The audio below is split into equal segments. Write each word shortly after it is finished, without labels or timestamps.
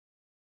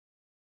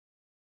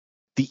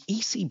The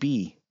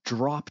ECB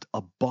dropped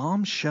a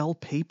bombshell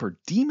paper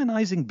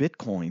demonizing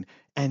Bitcoin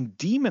and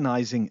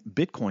demonizing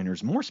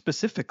Bitcoiners, more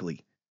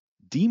specifically,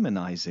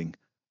 demonizing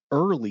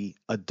early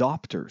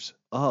adopters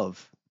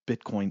of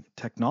Bitcoin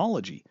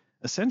technology,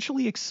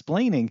 essentially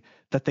explaining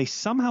that they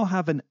somehow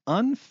have an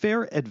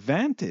unfair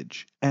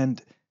advantage.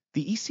 And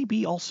the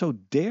ECB also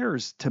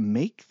dares to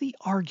make the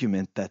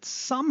argument that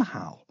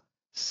somehow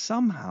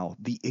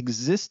the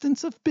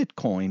existence of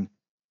Bitcoin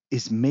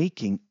is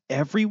making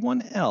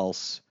everyone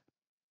else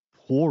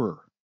poorer.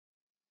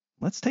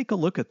 Let's take a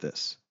look at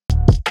this.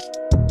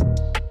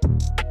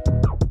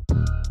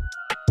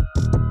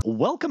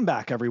 Welcome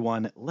back,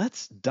 everyone.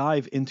 Let's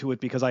dive into it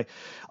because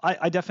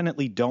I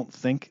definitely don't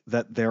think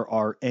that there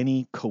are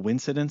any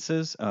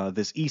coincidences.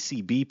 This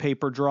ECB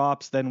paper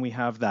drops. Then we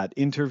have that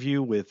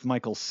interview with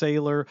Michael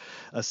Saylor,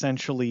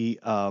 essentially.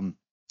 And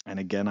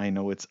again, I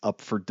know it's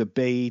up for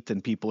debate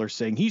and people are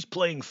saying he's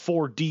playing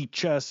 4D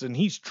chess and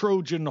he's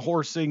Trojan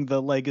horsing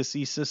the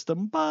legacy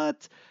system,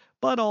 but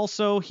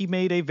also he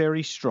made a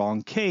very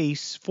strong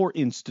case for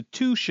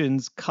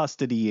institutions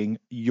custodying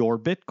your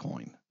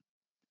Bitcoin.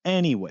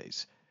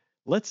 Anyways,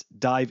 let's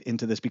dive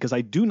into this because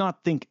I do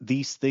not think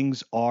these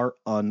things are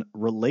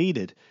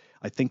unrelated.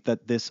 I think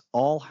that this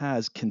all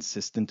has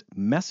consistent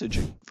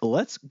messaging.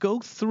 Let's go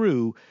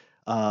through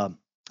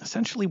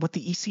essentially what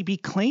the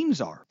ECB claims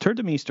are.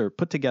 Turdemeester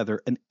put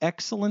together an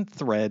excellent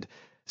thread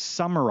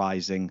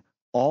summarizing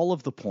all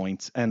of the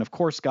points. And of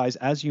course, guys,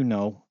 as you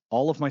know,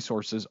 all of my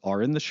sources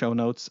are in the show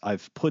notes.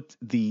 I've put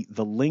the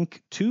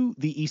link to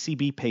the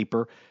ECB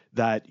paper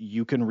that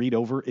you can read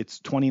over.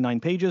 It's 29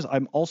 pages.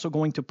 I'm also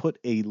going to put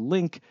a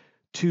link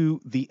to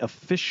the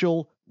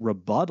official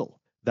rebuttal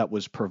that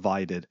was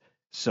provided.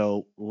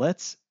 So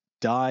let's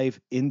dive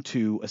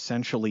into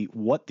essentially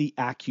what the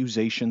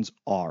accusations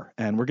are.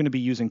 And we're going to be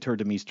using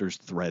Turdemeester's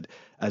thread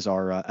as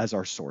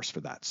our source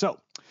for that. So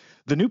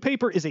the new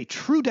paper is a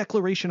true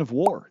declaration of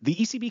war. The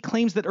ECB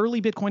claims that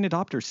early Bitcoin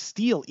adopters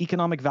steal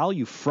economic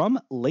value from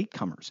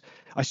latecomers.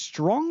 I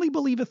strongly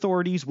believe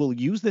authorities will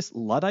use this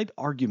Luddite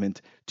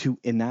argument to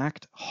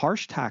enact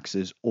harsh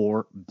taxes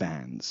or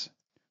bans.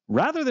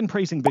 Rather than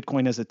praising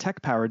Bitcoin as a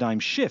tech paradigm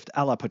shift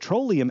a la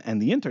petroleum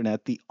and the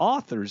internet, the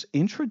authors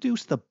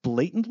introduce the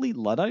blatantly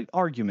Luddite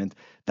argument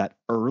that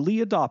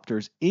early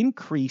adopters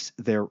increase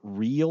their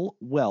real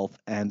wealth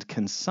and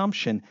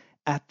consumption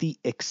at the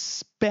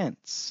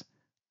expense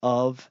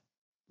of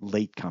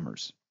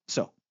latecomers.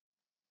 So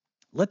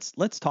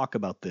let's talk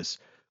about this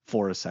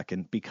for a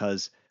second,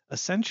 because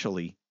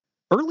essentially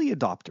early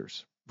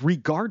adopters,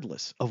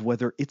 regardless of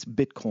whether it's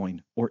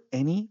Bitcoin or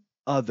any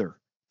other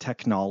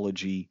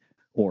technology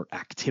or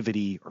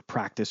activity or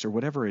practice or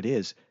whatever it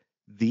is,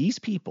 these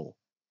people,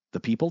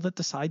 the people that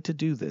decide to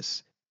do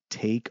this,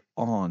 take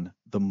on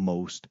the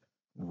most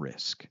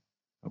risk.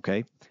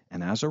 Okay?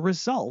 And as a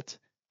result,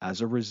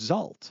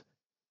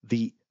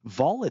 the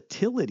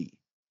volatility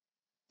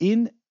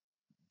in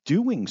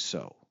doing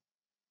so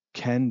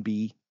can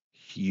be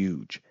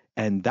huge.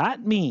 And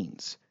that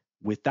means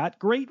with that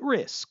great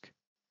risk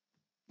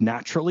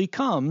naturally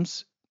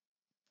comes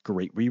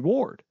great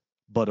reward.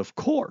 But of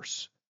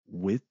course,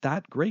 with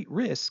that great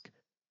risk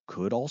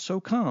could also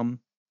come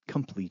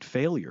complete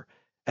failure.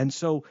 And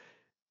so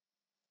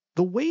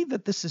the way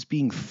that this is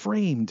being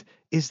framed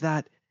is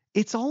that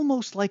it's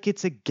almost like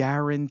it's a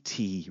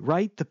guarantee,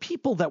 right? The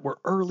people that were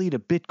early to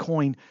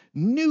Bitcoin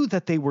knew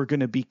that they were going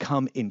to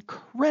become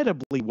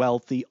incredibly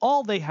wealthy.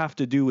 All they have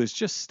to do is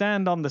just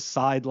stand on the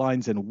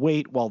sidelines and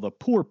wait while the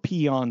poor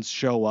peons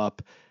show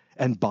up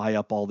and buy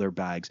up all their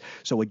bags.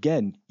 So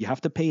again, you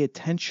have to pay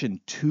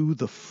attention to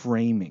the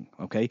framing,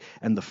 okay?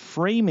 And the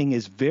framing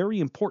is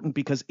very important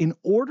because in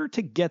order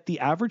to get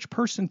the average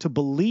person to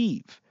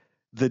believe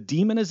the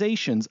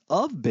demonizations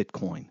of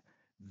Bitcoin,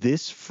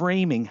 this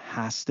framing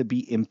has to be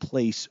in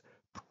place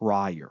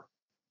prior.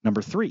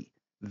 Number 3,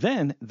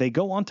 then they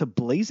go on to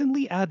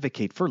blazingly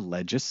advocate for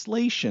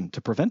legislation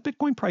to prevent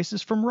Bitcoin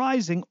prices from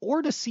rising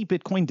or to see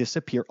Bitcoin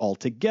disappear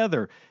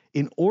altogether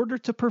in order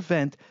to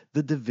prevent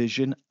the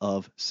division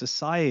of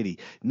society.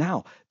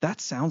 Now, that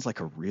sounds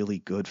like a really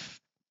good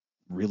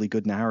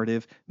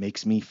narrative,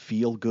 makes me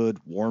feel good,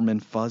 warm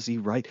and fuzzy,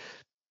 right?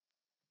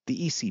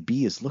 The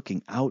ECB is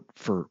looking out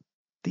for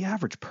the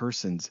average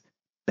person's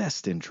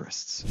best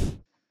interests.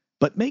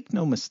 But make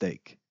no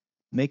mistake,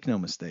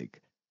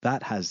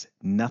 that has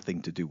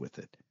nothing to do with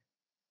it.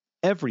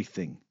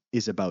 Everything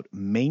is about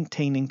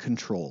maintaining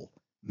control,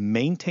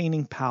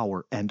 maintaining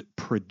power, and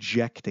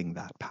projecting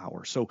that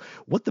power. So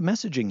what the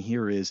messaging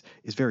here is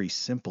very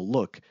simple.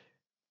 Look,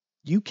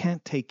 you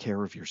can't take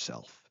care of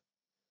yourself.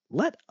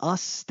 Let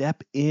us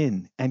step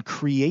in and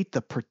create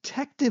the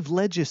protective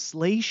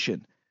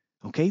legislation,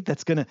 okay,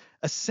 that's going to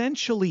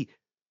essentially,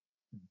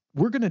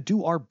 we're going to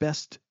do our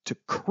best to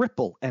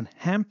cripple and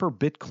hamper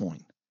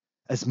Bitcoin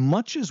as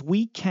much as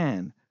we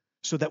can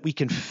so that we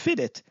can fit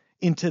it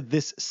into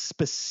this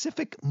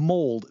specific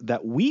mold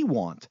that we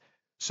want.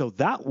 So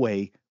that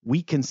way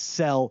we can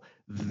sell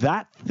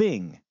that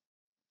thing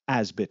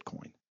as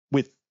Bitcoin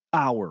with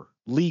our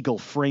legal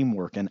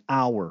framework and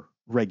our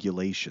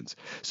regulations.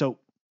 So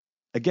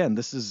Again,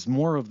 this is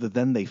more of the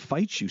then they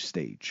fight you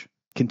stage.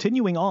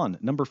 Continuing on,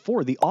 number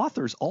 4, the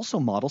authors also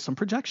model some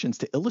projections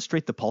to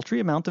illustrate the paltry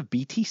amount of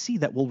BTC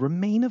that will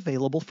remain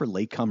available for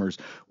latecomers.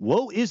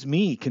 Woe is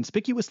me,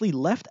 conspicuously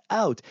left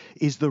out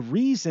is the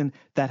reason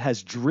that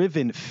has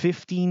driven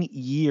 15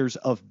 years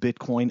of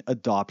Bitcoin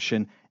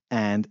adoption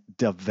and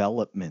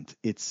development.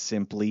 It's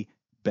simply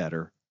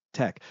better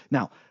tech.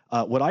 Now,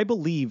 what I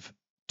believe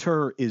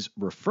Tur is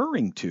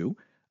referring to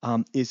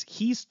is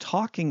he's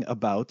talking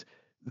about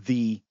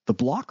the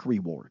block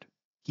reward.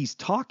 He's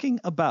talking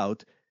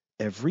about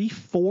every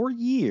 4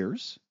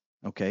 years,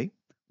 okay,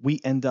 we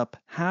end up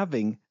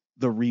having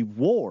the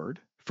reward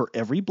for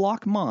every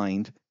block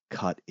mined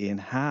cut in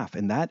half.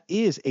 And that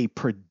is a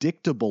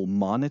predictable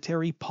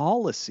monetary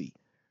policy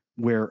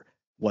where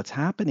what's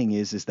happening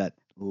is that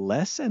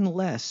less and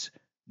less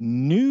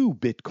new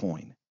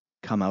Bitcoin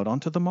come out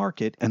onto the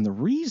market. And the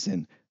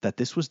reason that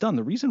this was done,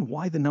 the reason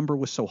why the number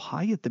was so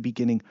high at the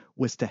beginning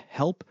was to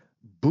help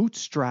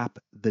bootstrap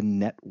the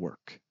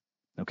network.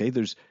 Okay,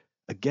 there's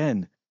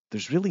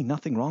really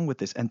nothing wrong with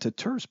this. And to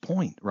Tur's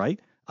point, right?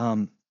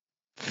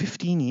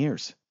 15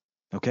 years.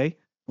 Okay,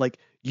 like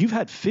you've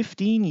had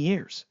 15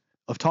 years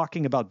of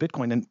talking about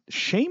Bitcoin, and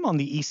shame on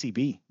the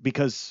ECB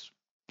because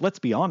let's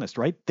be honest,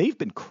 right? They've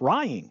been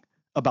crying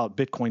about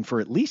Bitcoin for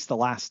at least the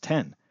last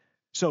 10.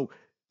 So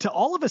to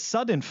all of a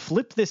sudden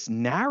flip this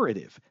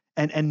narrative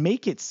and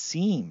make it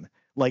seem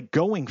like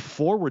going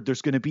forward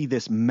there's going to be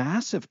this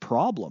massive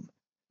problem,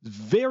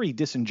 very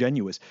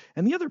disingenuous.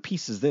 And the other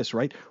piece is this,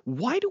 right?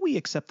 Why do we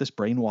accept this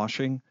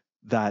brainwashing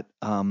that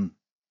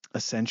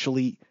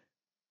essentially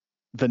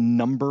the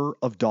number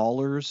of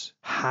dollars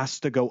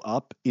has to go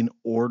up in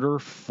order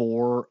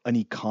for an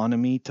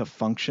economy to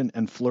function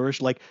and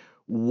flourish? Like,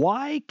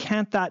 why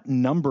can't that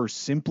number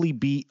simply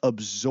be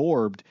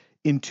absorbed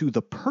into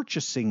the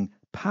purchasing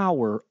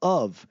power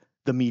of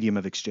the medium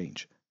of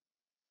exchange?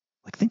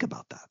 Like, think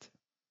about that.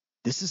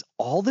 This is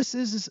all this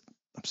is,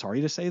 I'm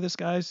sorry to say this,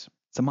 guys,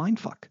 it's a mind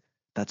fuck.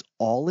 That's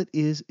all it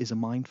is a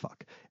mind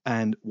fuck.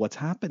 And what's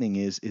happening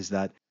is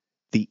that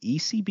the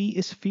ECB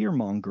is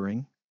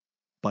fear-mongering,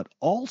 but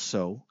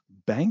also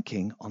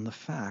banking on the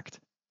fact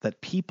that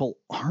people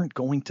aren't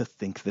going to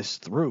think this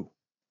through.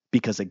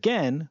 Because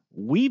again,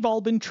 we've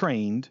all been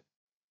trained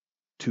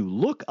to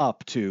look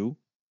up to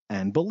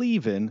and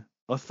believe in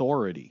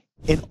authority.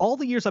 In all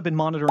the years I've been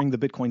monitoring the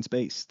Bitcoin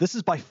space, this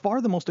is by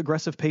far the most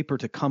aggressive paper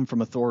to come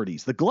from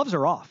authorities. The gloves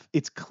are off.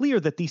 It's clear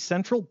that these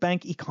central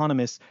bank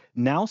economists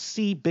now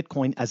see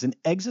Bitcoin as an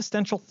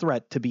existential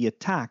threat to be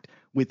attacked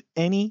with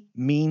any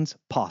means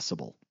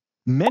possible.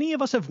 Many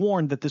of us have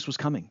warned that this was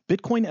coming.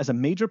 Bitcoin as a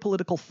major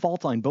political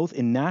fault line, both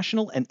in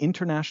national and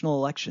international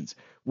elections.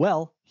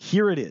 Well,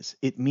 here it is.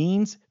 It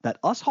means that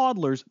us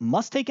hodlers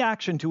must take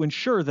action to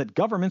ensure that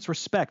governments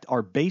respect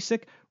our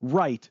basic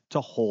right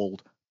to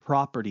hold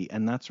property.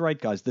 And that's right,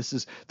 guys.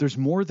 There's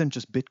more than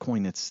just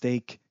Bitcoin at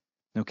stake.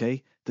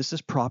 Okay? This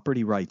is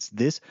property rights.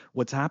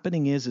 What's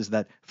happening is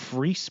that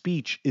free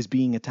speech is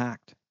being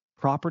attacked.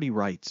 Property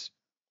rights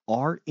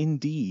are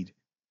indeed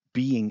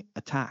being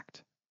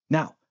attacked.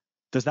 Now,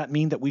 does that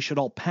mean that we should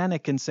all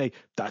panic and say,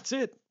 that's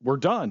it, we're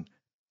done,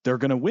 they're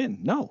going to win?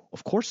 No,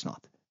 of course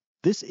not.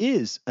 This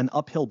is an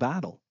uphill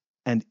battle.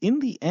 And in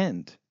the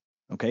end,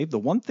 okay, the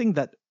one thing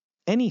that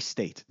any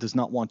state does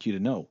not want you to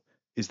know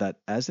is that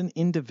as an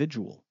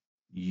individual,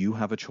 you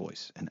have a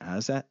choice. And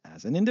as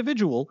an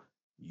individual,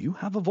 you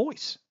have a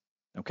voice.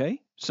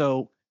 Okay?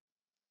 So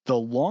the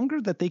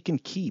longer that they can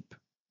keep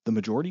the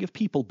majority of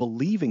people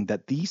believing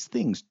that these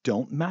things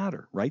don't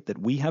matter, right? That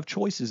we have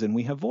choices and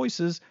we have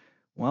voices,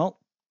 well,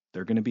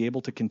 they're going to be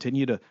able to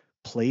continue to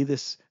play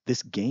this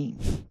game.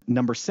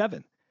 Number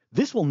 7,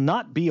 this will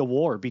not be a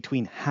war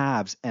between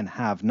haves and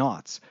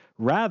have-nots.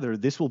 Rather,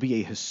 this will be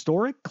a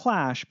historic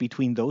clash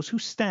between those who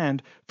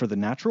stand for the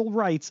natural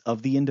rights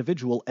of the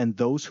individual and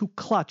those who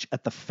clutch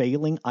at the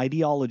failing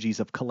ideologies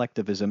of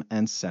collectivism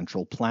and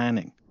central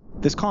planning.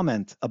 This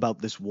comment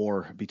about this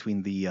war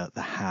between the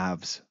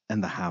haves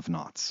and the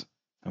have-nots,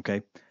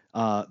 okay?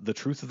 The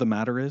truth of the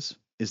matter is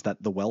that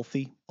the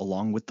wealthy,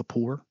 along with the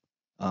poor,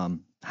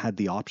 had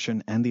the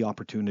option and the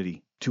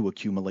opportunity to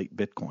accumulate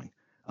Bitcoin.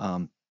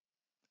 At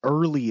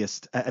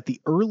the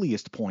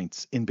earliest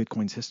points in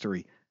Bitcoin's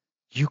history,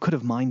 you could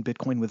have mined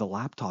Bitcoin with a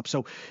laptop.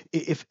 So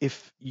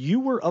if you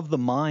were of the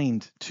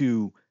mind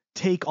to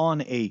take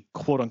on a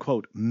quote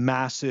unquote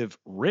massive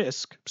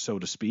risk, so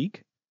to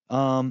speak,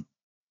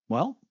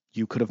 well,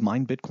 you could have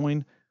mined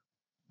Bitcoin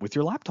with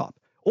your laptop.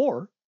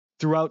 Or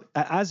throughout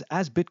as the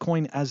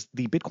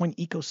Bitcoin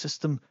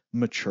ecosystem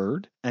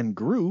matured and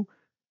grew,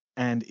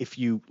 and if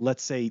you,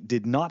 let's say,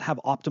 did not have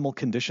optimal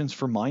conditions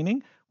for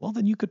mining, well,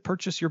 then you could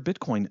purchase your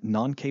Bitcoin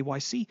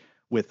non-KYC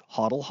with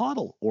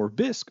HODL or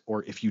BISC.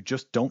 Or if you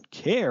just don't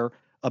care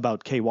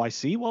about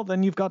KYC, well,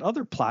 then you've got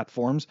other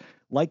platforms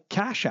like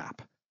Cash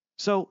App.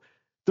 So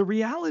the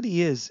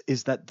reality is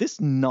that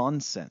this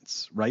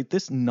nonsense, right?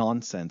 This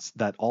nonsense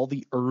that all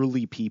the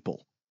early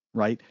people,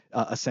 right,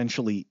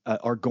 essentially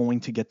are going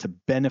to get to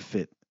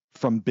benefit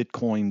from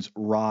Bitcoin's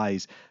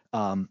rise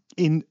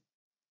in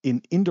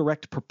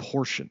indirect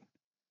proportion,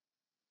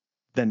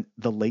 then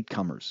the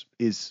latecomers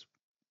is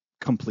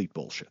complete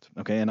bullshit.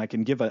 Okay. And I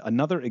can give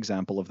another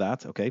example of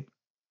that. Okay.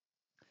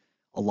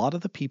 A lot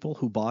of the people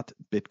who bought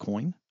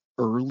Bitcoin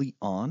early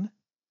on,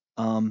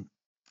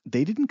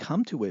 they didn't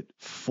come to it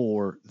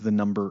for the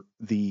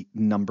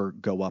number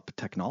go up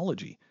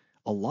technology.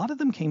 A lot of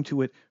them came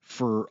to it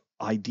for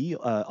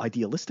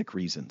idealistic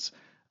reasons.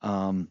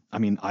 I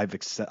mean, I've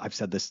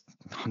said this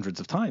hundreds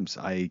of times.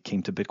 I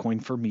came to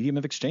Bitcoin for medium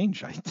of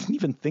exchange. I didn't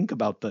even think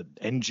about the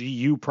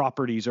NGU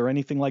properties or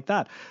anything like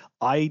that.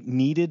 I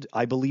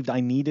believed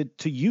I needed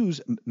to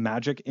use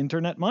magic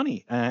internet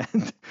money,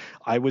 and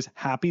I was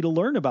happy to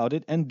learn about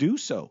it and do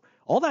so.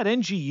 All that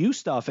NGU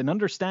stuff and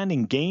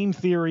understanding game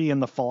theory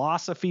and the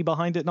philosophy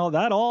behind it and all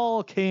that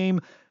all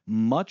came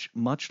much,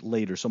 much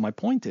later. So my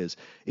point is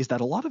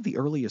that a lot of the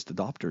earliest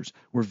adopters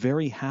were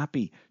very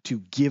happy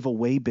to give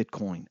away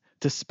Bitcoin,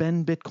 to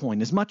spend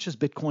Bitcoin, as much as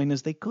Bitcoin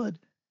as they could.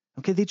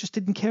 Okay, they just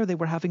didn't care. They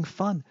were having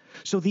fun.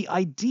 So the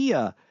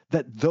idea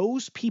that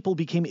those people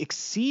became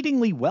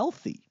exceedingly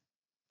wealthy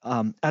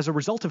as a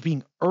result of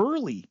being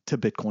early to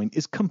Bitcoin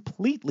is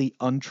completely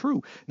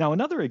untrue. Now,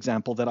 another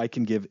example that I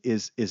can give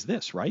is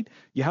this, right?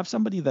 You have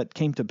somebody that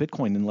came to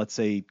Bitcoin in, let's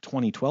say,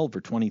 2012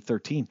 or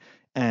 2013,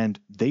 and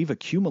they've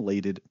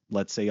accumulated,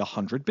 let's say,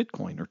 100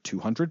 Bitcoin or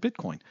 200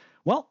 Bitcoin.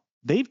 Well,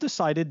 they've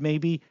decided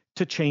maybe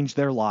to change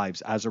their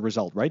lives as a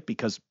result, right?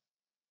 Because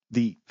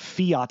the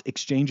fiat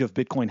exchange of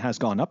Bitcoin has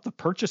gone up. The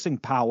purchasing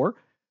power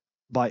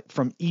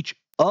from each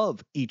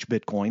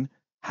Bitcoin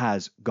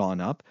has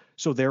gone up.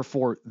 So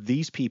therefore,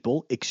 these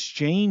people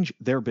exchange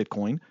their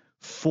Bitcoin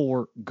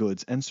for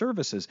goods and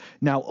services.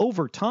 Now,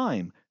 over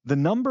time, the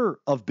number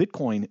of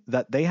Bitcoin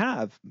that they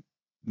have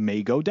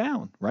may go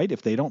down, right?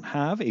 If they don't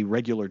have a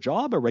regular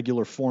job, a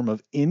regular form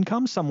of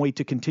income, some way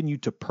to continue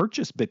to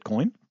purchase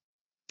Bitcoin,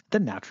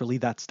 then naturally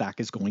that stack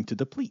is going to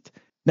deplete.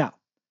 Now,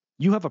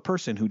 you have a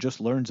person who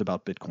just learns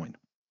about Bitcoin.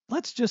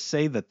 Let's just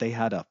say that they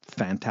had a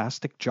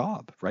fantastic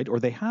job, right? Or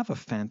they have a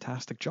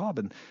fantastic job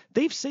and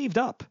they've saved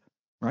up,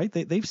 right?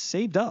 They've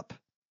saved up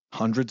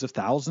hundreds of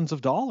thousands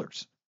of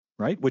dollars,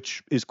 right?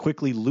 Which is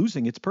quickly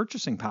losing its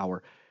purchasing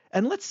power.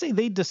 And let's say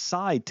they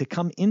decide to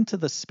come into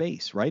the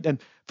space, right?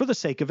 And for the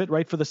sake of it,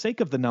 right? For the sake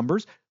of the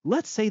numbers,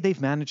 let's say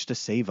they've managed to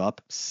save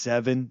up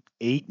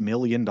 $7-8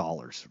 million,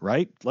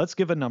 right? Let's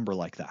give a number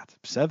like that,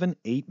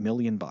 $7-8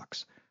 million.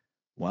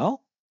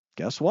 Well,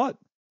 guess what?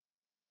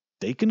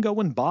 They can go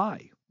and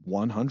buy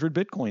 100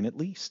 Bitcoin at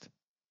least.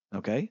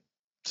 Okay.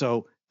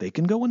 So they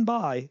can go and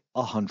buy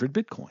 100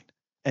 Bitcoin.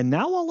 And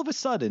now all of a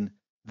sudden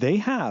they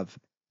have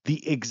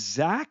the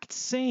exact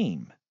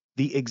same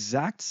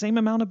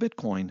amount of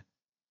Bitcoin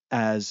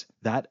as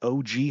that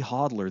OG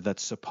hodler that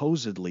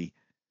supposedly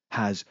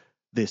has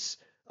this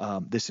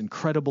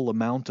incredible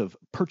amount of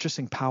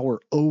purchasing power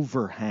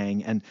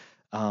overhang and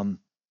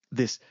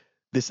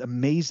this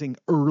amazing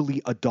early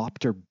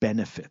adopter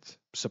benefit,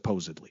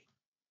 supposedly.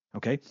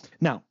 Okay.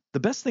 Now, the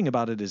best thing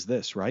about it is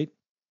this, right?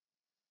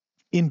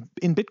 In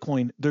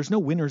Bitcoin, there's no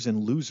winners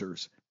and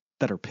losers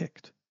that are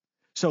picked.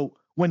 So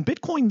when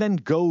Bitcoin then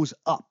goes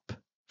up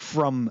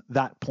from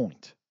that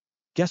point,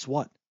 guess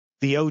what?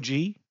 The OG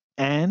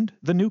and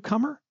the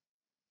newcomer,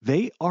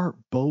 they are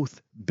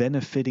both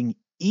benefiting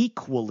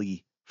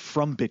equally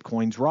from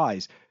Bitcoin's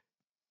rise.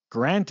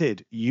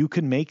 Granted, you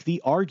can make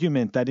the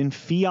argument that in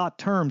fiat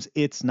terms,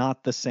 it's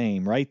not the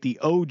same, right? The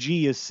OG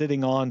is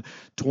sitting on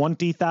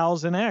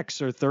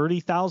 20,000x or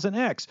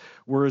 30,000x,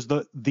 whereas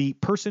the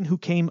person who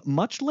came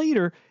much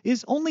later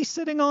is only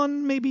sitting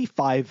on maybe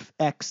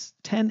 5x,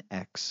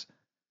 10x.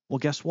 Well,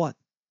 guess what?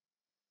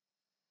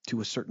 To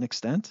a certain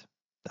extent,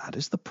 that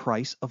is the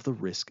price of the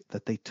risk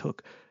that they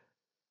took.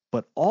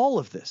 But all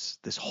of this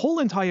whole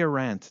entire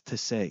rant to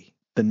say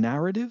the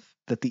narrative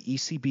that the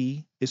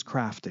ECB is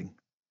crafting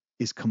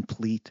is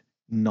complete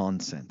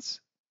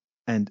nonsense.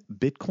 And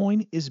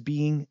Bitcoin is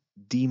being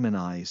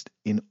demonized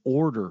in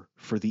order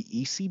for the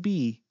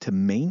ECB to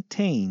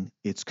maintain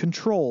its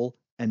control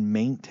and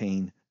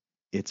maintain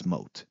its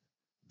moat.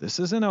 This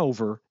isn't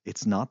over.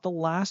 It's not the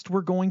last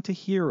we're going to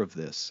hear of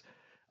this.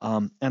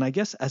 And I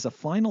guess as a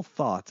final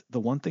thought, the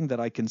one thing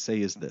that I can say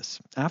is this.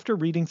 After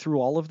reading through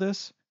all of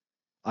this,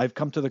 I've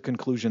come to the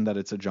conclusion that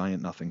it's a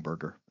giant nothing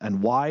burger.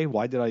 And why?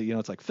 Why did I,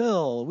 it's like,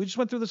 Phil, we just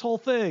went through this whole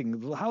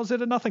thing. How's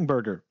it a nothing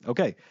burger?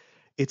 Okay.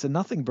 It's a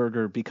nothing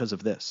burger because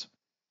of this.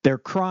 They're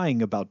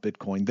crying about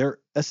Bitcoin. They're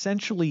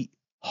essentially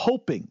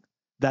hoping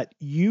that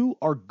you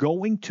are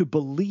going to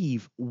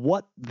believe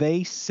what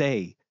they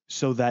say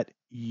so that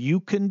you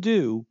can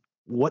do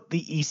what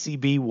the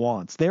ECB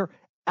wants. They're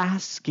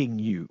asking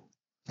you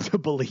to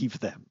believe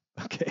them.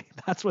 Okay,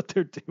 that's what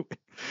they're doing.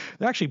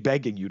 They're actually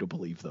begging you to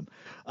believe them.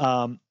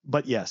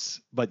 But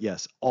yes,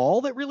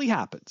 all that really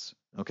happens,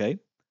 okay,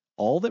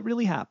 all that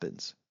really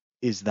happens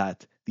is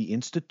that the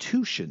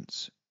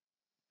institutions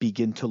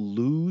begin to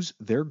lose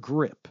their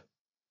grip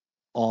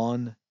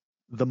on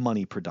the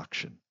money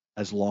production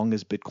as long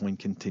as Bitcoin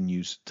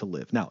continues to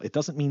live. Now, it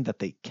doesn't mean that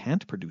they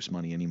can't produce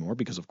money anymore,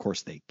 because of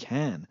course they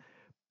can,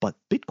 but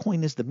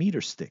Bitcoin is the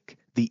meter stick,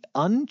 the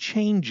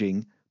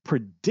unchanging,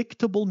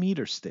 predictable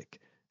meter stick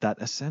that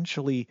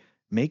essentially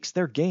makes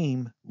their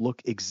game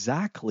look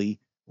exactly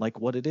like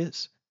what it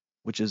is,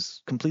 which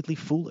is completely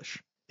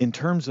foolish. In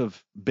terms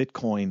of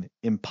Bitcoin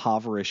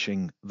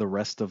impoverishing the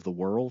rest of the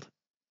world,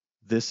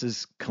 this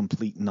is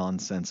complete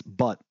nonsense.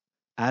 But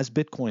as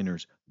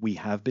Bitcoiners, we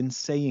have been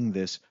saying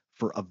this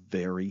for a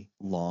very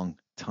long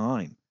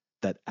time,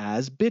 that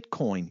as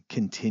Bitcoin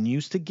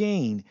continues to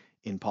gain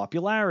in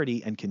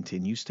popularity and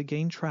continues to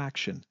gain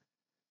traction,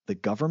 the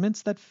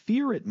governments that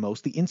fear it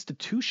most, the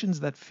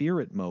institutions that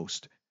fear it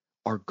most,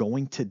 are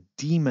going to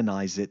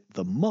demonize it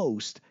the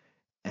most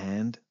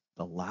and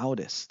the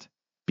loudest.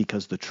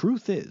 Because the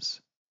truth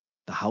is,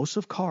 the house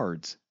of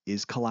cards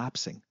is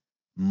collapsing.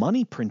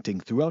 Money printing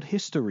throughout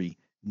history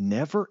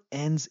never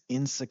ends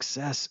in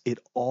success. It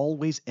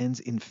always ends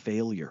in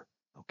failure,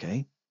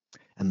 okay?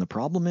 And the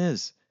problem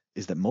is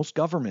that most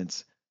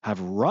governments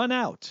have run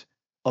out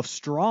of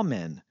straw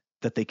men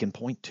that they can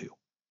point to,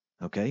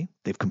 okay?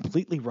 They've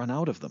completely run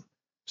out of them.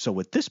 So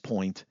at this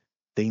point,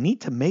 they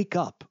need to make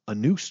up a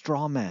new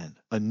straw man,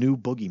 a new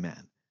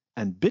boogeyman,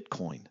 and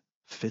Bitcoin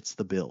fits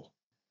the bill.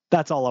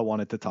 That's all I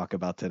wanted to talk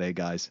about today,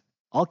 guys.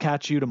 I'll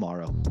catch you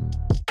tomorrow.